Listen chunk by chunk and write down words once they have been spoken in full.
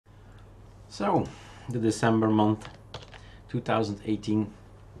So, the December month 2018,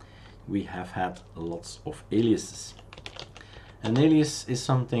 we have had lots of aliases. An alias is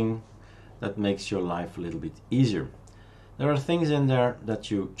something that makes your life a little bit easier. There are things in there that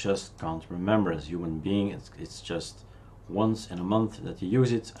you just can't remember as a human being. It's just once in a month that you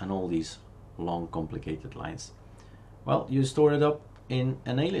use it, and all these long complicated lines. Well, you store it up in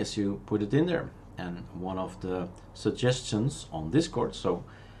an alias, you put it in there. And one of the suggestions on Discord, so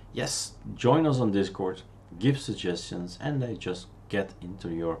yes, join us on Discord, give suggestions, and they just get into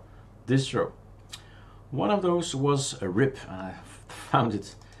your distro. One of those was a RIP. I found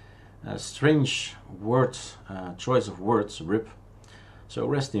it a strange word, choice of words, RIP. So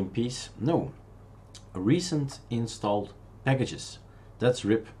rest in peace. No, recent installed packages. That's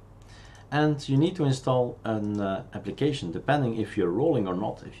RIP. And you need to install an application, depending if you're rolling or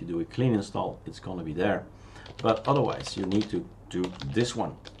not. If you do a clean install, it's going to be there. But otherwise, you need to do this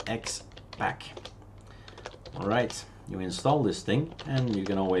one, xpack. All right, you install this thing, and you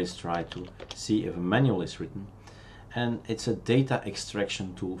can always try to see if a manual is written. And it's a data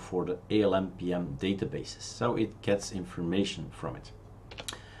extraction tool for the ALM/PM databases. So it gets information from it.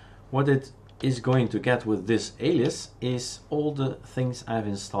 What it is going to get with this alias is all the things I've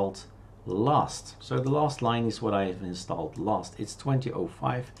installed last. So the last line is what I've installed last. It's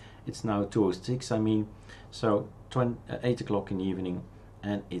 2005. It's now 206. I mean, so 8 o'clock in the evening,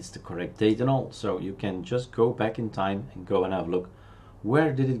 and it's the correct date and all. So you can just go back in time and go and have a look.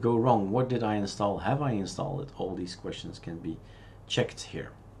 Where did it go wrong? What did I install? Have I installed it? All these questions can be checked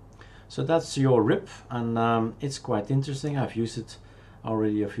here. So that's your RIP, and it's quite interesting. I've used it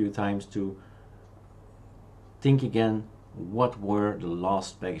already a few times to think again, what were the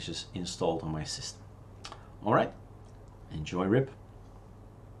last packages installed on my system. All right, enjoy RIP.